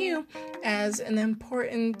suggestions from you as an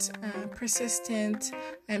important, persistent,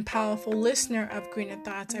 and powerful listener of Greener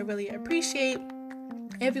Thoughts. I really appreciate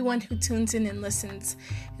everyone who tunes in and listens,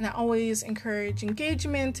 and I always encourage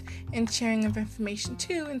engagement and sharing of information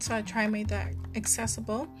too, and so I try and make that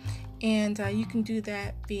accessible. And you can do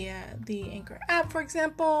that via the Anchor app, for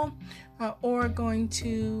example, or going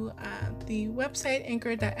to the website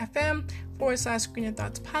anchor.fm/Greener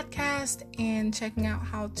Thoughts Podcast and checking out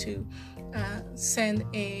how to send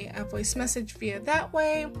a voice message via that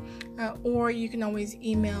way. Or you can always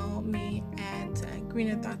email me at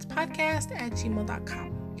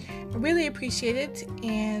greenerthoughtspodcast@gmail.com. I really appreciate it,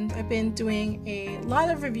 and I've been doing a lot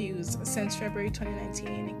of reviews since February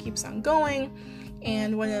 2019. It keeps on going.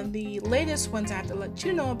 And one of the latest ones I have to let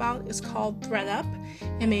you know about is called ThreadUp.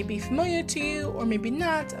 It may be familiar to you or maybe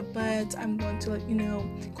not, but I'm going to let you know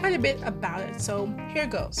quite a bit about it. So here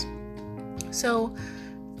goes. So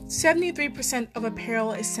 73% of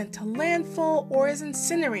apparel is sent to landfill or is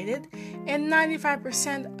incinerated, and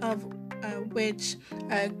 95% of which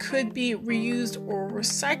could be reused or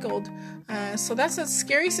recycled. So that's a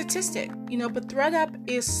scary statistic, but ThreadUp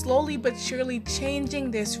is slowly but surely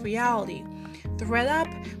changing this reality.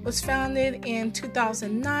 ThreadUp was founded in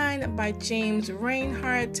 2009 by James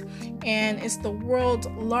Reinhart, and it's the world's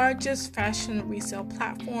largest fashion resale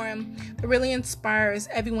platform that really inspires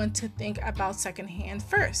everyone to think about secondhand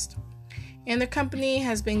first. And the company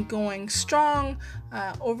has been going strong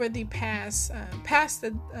over the past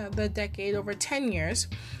the decade, over 10 years.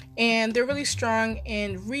 And they're really strong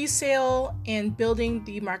in resale and building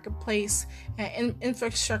the marketplace and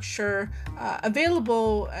infrastructure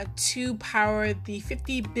available to power the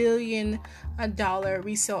 $50 billion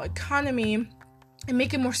resale economy and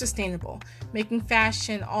make it more sustainable, making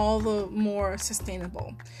fashion all the more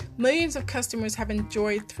sustainable. Millions of customers have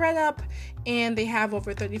enjoyed thredUP, and they have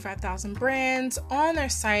over 35,000 brands on their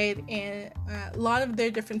site, and a lot of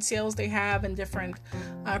their different sales they have and different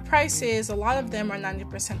prices. A lot of them are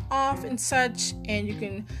 90% off and such, and you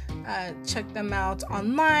can check them out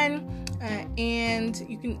online, and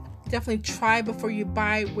you can definitely try before you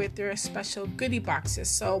buy with their special goodie boxes.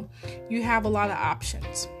 So you have a lot of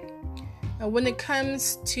options. When it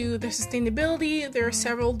comes to the sustainability, there are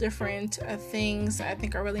several different things that I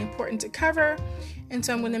think are really important to cover. And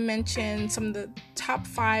so I'm going to mention some of the top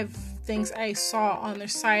 5 things I saw on their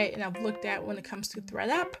site and I've looked at when it comes to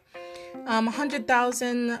thredUP.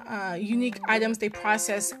 100,000 unique items they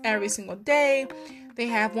process every single day. They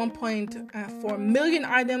have 1.4 million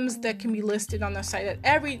items that can be listed on their site at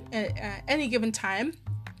any given time.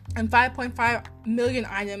 And 5.5 million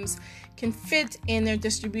items can fit in their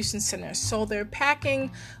distribution centers. So they're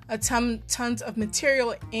packing tons of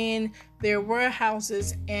material in their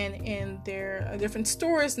warehouses and in their different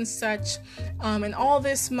stores and such. And all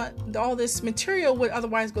this material would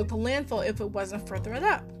otherwise go to landfill if it wasn't for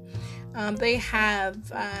thredUP. They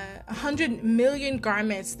have 100 million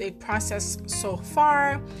garments they've processed so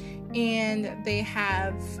far, and they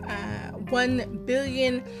have 1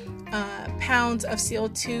 billion pounds of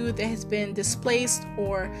CO2 that has been displaced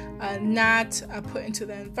or not put into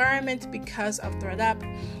the environment because of thredUP,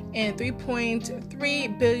 and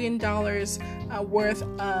 $3.3 billion worth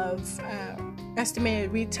of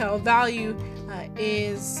estimated retail value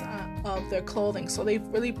is of their clothing. So they've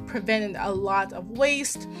really prevented a lot of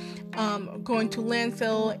waste going to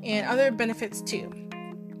landfill and other benefits too.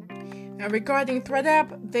 Regarding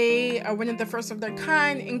thredUP, they are one of the first of their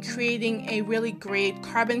kind in creating a really great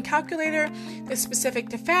carbon calculator that's specific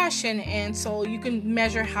to fashion, and so you can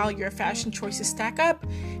measure how your fashion choices stack up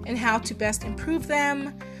and how to best improve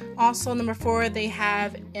them. Also, number 4, they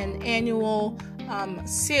have an annual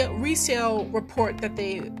resale report that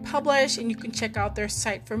they publish, and you can check out their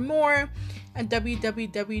site for more at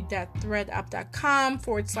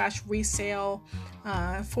www.thredup.com/resale /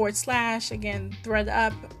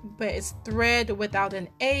 thredUP, but it's thread without an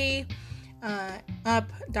A,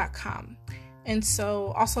 up.com. And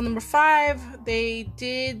so also number 5, they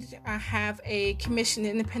did have a commissioned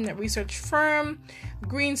independent research firm,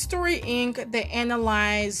 Green Story Inc., that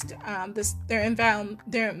analyzed their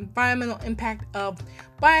environmental impact of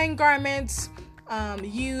buying garments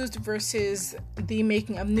used versus the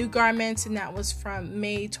making of new garments, and that was from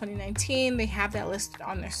May 2019. They have that listed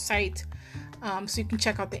on their site, so you can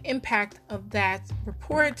check out the impact of that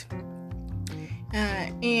report.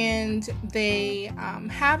 And they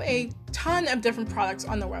have a ton of different products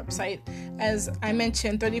on their website. As I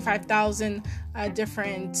mentioned, 35,000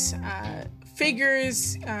 different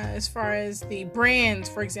figures as far as the brands.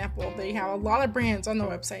 For example, they have a lot of brands on the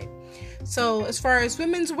website. So as far as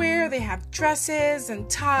women's wear, they have dresses and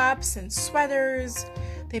tops and sweaters.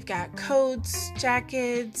 They've got coats,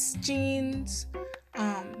 jackets, jeans,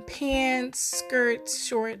 pants, skirts,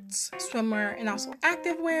 shorts, swimwear, and also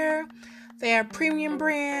activewear. They have premium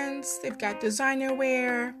brands. They've got designer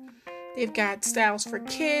wear. They've got styles for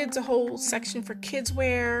kids, a whole section for kids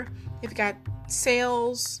wear. They've got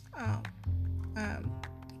sales,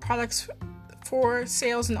 products for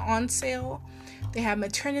sales and on sale. They have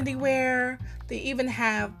maternity wear. They even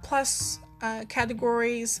have plus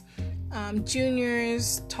categories,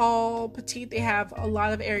 juniors, tall, petite. They have a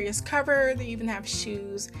lot of areas covered. They even have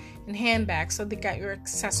shoes and handbags. So they got your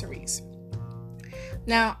accessories.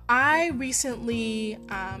 Now, I recently,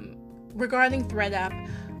 regarding thredUP,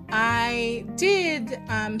 I did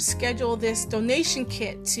schedule this donation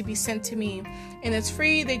kit to be sent to me, and it's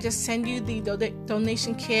free. They just send you the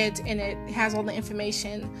donation kit, and it has all the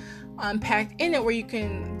information packed in it where you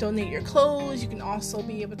can donate your clothes. You can also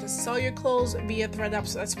be able to sell your clothes via thredUP,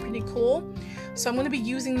 so that's pretty cool. So I'm going to be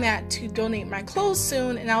using that to donate my clothes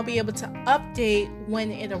soon, and I'll be able to update when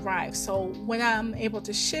it arrives. So when I'm able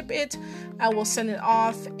to ship it, I will send it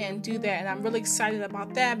off and do that, and I'm really excited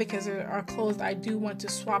about that because there are clothes that I do want to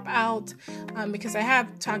swap out, because I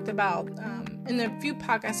have talked about in a few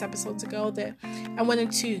podcast episodes ago that I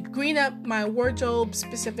wanted to green up my wardrobe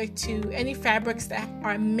specific to any fabrics that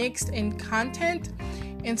are mixed in content.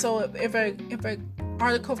 And so if a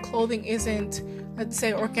article of clothing isn't let's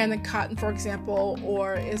say organic cotton, for example,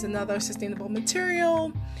 or is another sustainable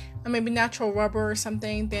material, or maybe natural rubber or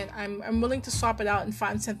something, then I'm willing to swap it out and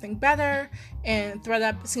find something better. And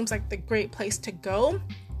ThredUp seems like the great place to go.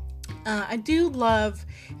 I do love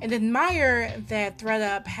and admire that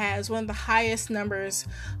ThredUp has one of the highest numbers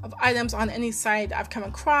of items on any site I've come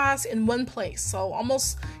across in one place. So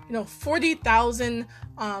almost 40,000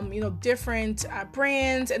 different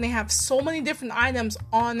brands, and they have so many different items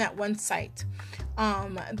on that one site.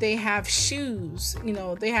 They have shoes,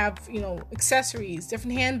 they have accessories,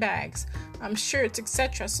 different handbags, shirts,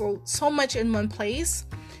 etc. So much in one place.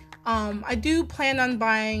 I do plan on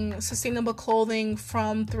buying sustainable clothing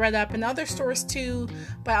from ThredUp and other stores too,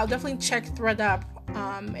 but I'll definitely check ThredUp.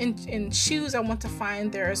 In shoes, I want to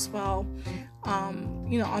find there as well,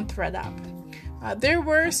 on ThredUp. There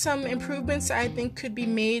were some improvements that I think could be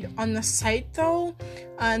made on the site though,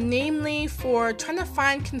 namely for trying to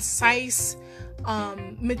find concise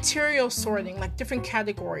material sorting, like different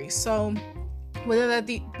categories. So whether that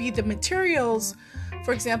be the materials.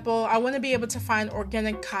 For example, I want to be able to find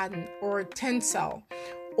organic cotton or tencel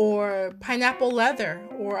or pineapple leather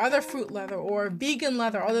or other fruit leather or vegan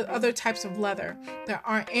leather or other types of leather that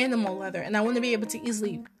aren't animal leather. And I want to be able to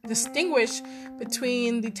easily distinguish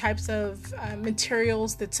between the types of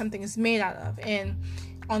materials that something is made out of. And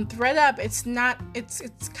on ThredUp, it's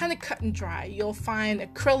kind of cut and dry. You'll find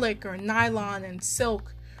acrylic or nylon and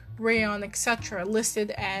silk, rayon, etc. listed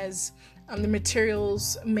as the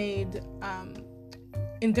materials made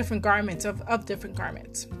in different garments of different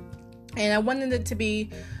garments. And I wanted it to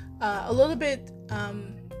be a little bit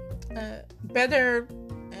better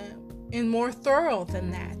and more thorough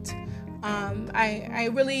than that. I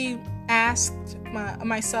really asked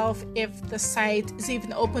myself if the site is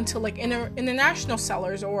even open to like international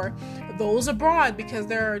sellers or those abroad, because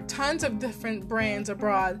there are tons of different brands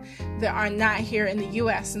abroad that are not here in the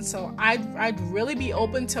US, and so I'd really be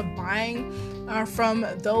open to buying from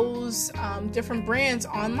those different brands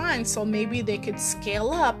online, so maybe they could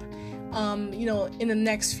scale up in the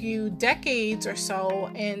next few decades or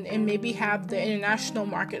so, and maybe have the international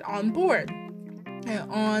market on board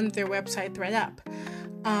on their website ThredUp.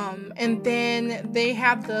 And then they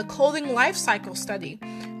have the clothing life cycle study.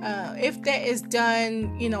 If that is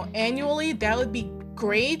done, annually, that would be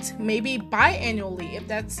great. Maybe biannually, if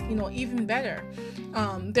that's, even better.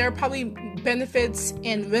 There are probably benefits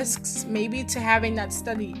and risks maybe to having that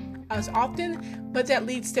study as often, but that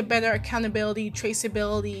leads to better accountability,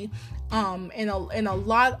 traceability, and a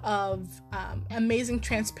lot of amazing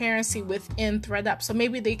transparency within ThredUp. So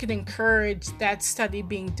maybe they could encourage that study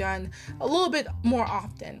being done a little bit more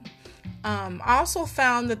often. I also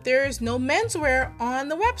found that there is no menswear on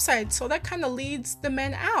the website, so that kind of leads the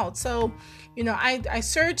men out. So, I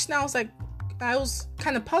searched and I was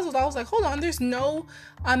kind of puzzled. I was like, hold on, there's no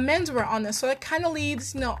menswear on this. So that kind of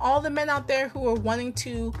leads, all the men out there who are wanting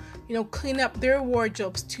to, clean up their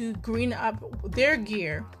wardrobes, to green up their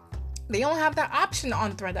gear. They don't have that option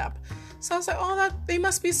on ThredUp. So I was like, they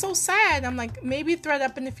must be so sad. I'm like, maybe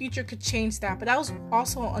ThredUp in the future could change that. But that was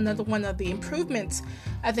also another one of the improvements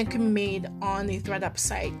I think can be made on the ThredUp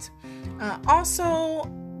site. Also,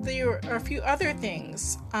 there are a few other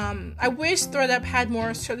things. I wish ThredUp had more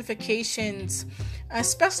certifications,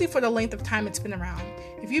 especially for the length of time it's been around.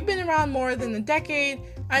 If you've been around more than a decade,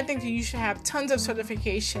 I think that you should have tons of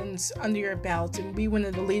certifications under your belt and be one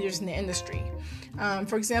of the leaders in the industry.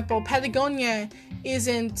 For example, Patagonia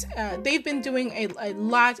they've been doing a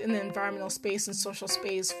lot in the environmental space and social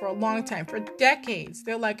space for a long time, for decades.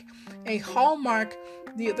 They're like a hallmark.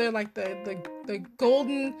 They're like the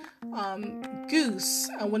golden goose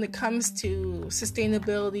when it comes to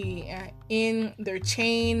sustainability in their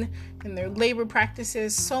chain and their labor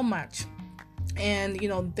practices, so much. And,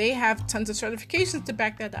 they have tons of certifications to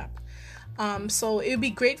back that up. So it would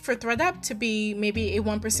be great for ThredUp to be maybe a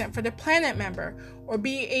 1% for the Planet member, or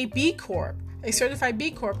be a B Corp, a certified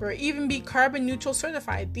B Corp, or even be carbon neutral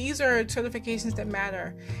certified. These are certifications that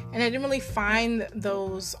matter, and I didn't really find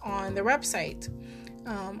those on their website.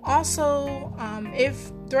 Also,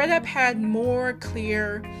 if ThredUp had more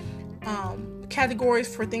clear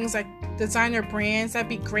categories for things like designer brands, that'd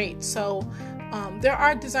be great. So there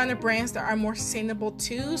are designer brands that are more sustainable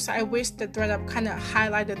too, so I wish that ThredUp kind of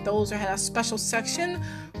highlighted those or had a special section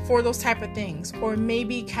for those type of things, or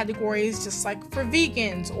maybe categories just like for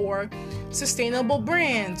vegans or sustainable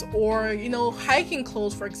brands, or hiking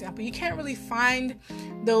clothes, for example. You can't really find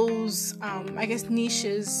those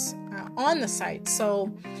niches on the site.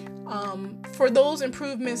 So for those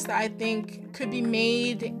improvements that I think could be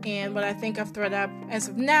made and what I think of ThredUp as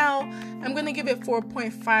of now, I'm going to give it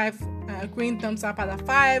 4.5 green thumbs up out of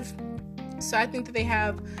 5. So I think that they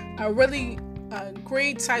have a really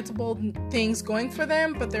great, sizable things going for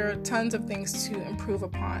them, but there are tons of things to improve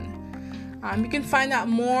upon. You can find out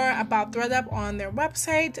more about ThredUp on their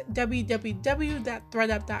website,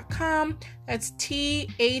 www.thredup.com. That's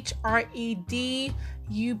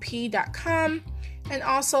THREDUP.com. And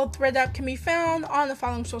also, ThredUp can be found on the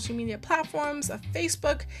following social media platforms of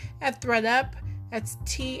Facebook at ThredUp. That's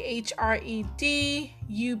THREDUP.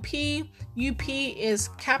 UP is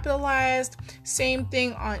capitalized. Same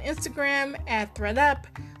thing on Instagram at ThredUp.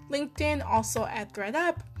 LinkedIn also at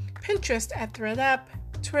ThredUp. Pinterest at ThredUp.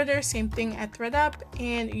 Twitter, same thing at ThredUp.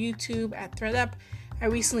 And YouTube at ThredUp. I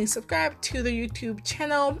recently subscribed to the YouTube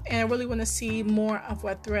channel, and I really want to see more of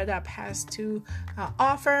what ThredUp has to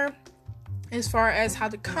offer. As far as how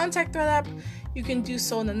to contact ThredUp, you can do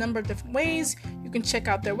so in a number of different ways. You can check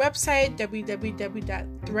out their website,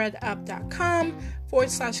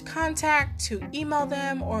 www.thredup.com/contact, to email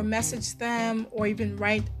them or message them or even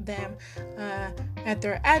write them at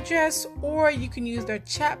their address, or you can use their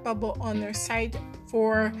chat bubble on their site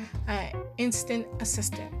for instant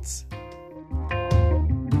assistance.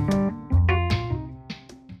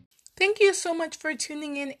 Thank you so much for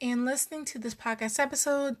tuning in and listening to this podcast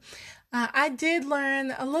episode. I did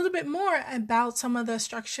learn a little bit more about some of the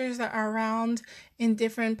structures that are around in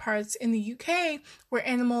different parts in the UK where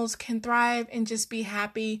animals can thrive and just be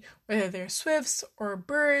happy, whether they're swifts or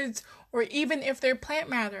birds, or even if they're plant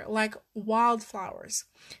matter like wildflowers.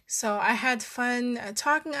 So I had fun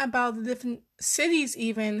talking about the different cities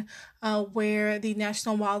even where the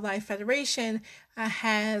National Wildlife Federation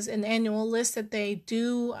has an annual list that they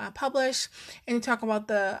do publish, and talk about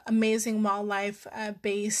the amazing wildlife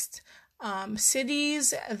based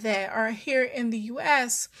cities that are here in the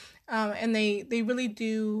U.S. And they really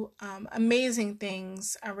do amazing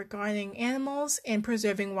things regarding animals and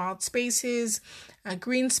preserving wild spaces,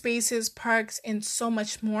 green spaces, parks, and so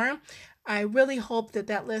much more. I really hope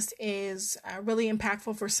that list is really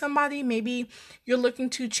impactful for somebody. Maybe you're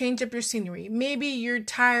looking to change up your scenery. Maybe you're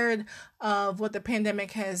tired of what the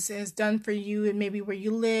pandemic has done for you and maybe where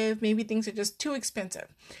you live. Maybe things are just too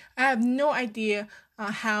expensive. I have no idea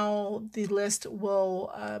how the list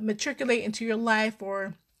will matriculate into your life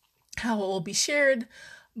or how it will be shared,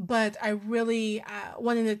 but I really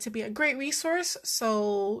wanted it to be a great resource.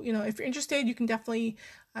 So, if you're interested, you can definitely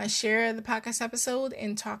share the podcast episode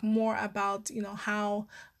and talk more about, how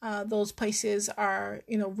those places are,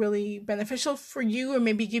 really beneficial for you, or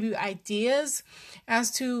maybe give you ideas as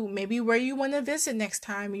to maybe where you want to visit next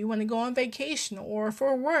time. You want to go on vacation or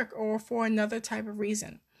for work or for another type of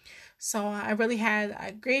reason. So I really had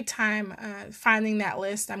a great time finding that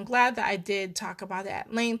list. I'm glad that I did talk about it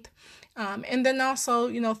at length. And then also,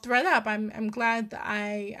 ThredUp. I'm glad that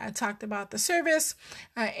I talked about the service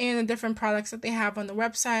and the different products that they have on the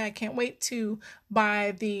website. I can't wait to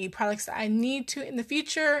buy the products that I need to in the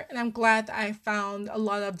future. And I'm glad that I found a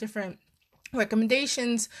lot of different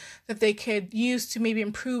recommendations that they could use to maybe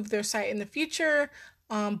improve their site in the future.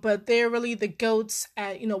 But they're really the goats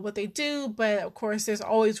at, what they do. But of course, there's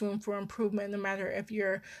always room for improvement, no matter if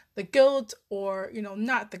you're the goat or,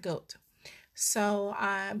 not the goat. So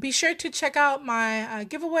be sure to check out my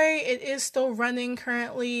giveaway. It is still running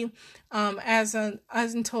currently as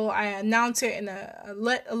until I announce it in a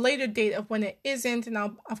later date of when it isn't. And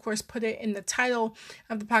I'll, of course, put it in the title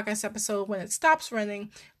of the podcast episode when it stops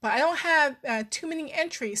running. But I don't have too many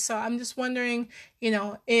entries. So I'm just wondering,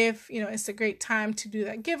 if, it's a great time to do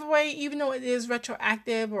that giveaway, even though it is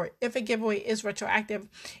retroactive, or if a giveaway is retroactive,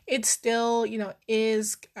 it still,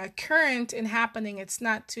 is current and happening. It's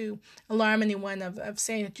not to alarm anyone of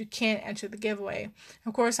saying that you can't enter the giveaway.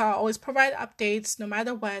 Of course, I'll always provide updates no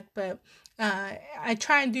matter what, but I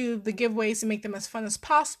try and do the giveaways and make them as fun as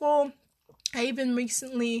possible. I even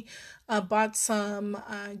recently bought some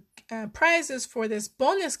prizes for this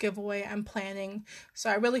bonus giveaway I'm planning. So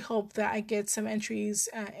I really hope that I get some entries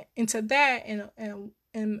into that and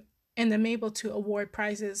I'm able to award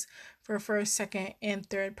prizes for first, second, and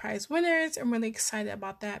third prize winners. I'm really excited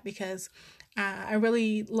about that because I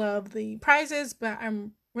really love the prizes, but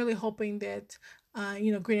I'm really hoping that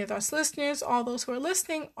Greener Thoughts listeners, all those who are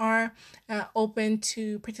listening, are open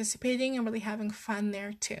to participating and really having fun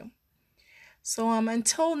there too. So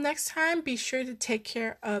until next time, be sure to take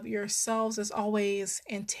care of yourselves as always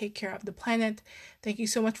and take care of the planet. Thank you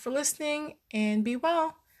so much for listening and be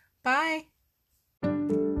well. Bye.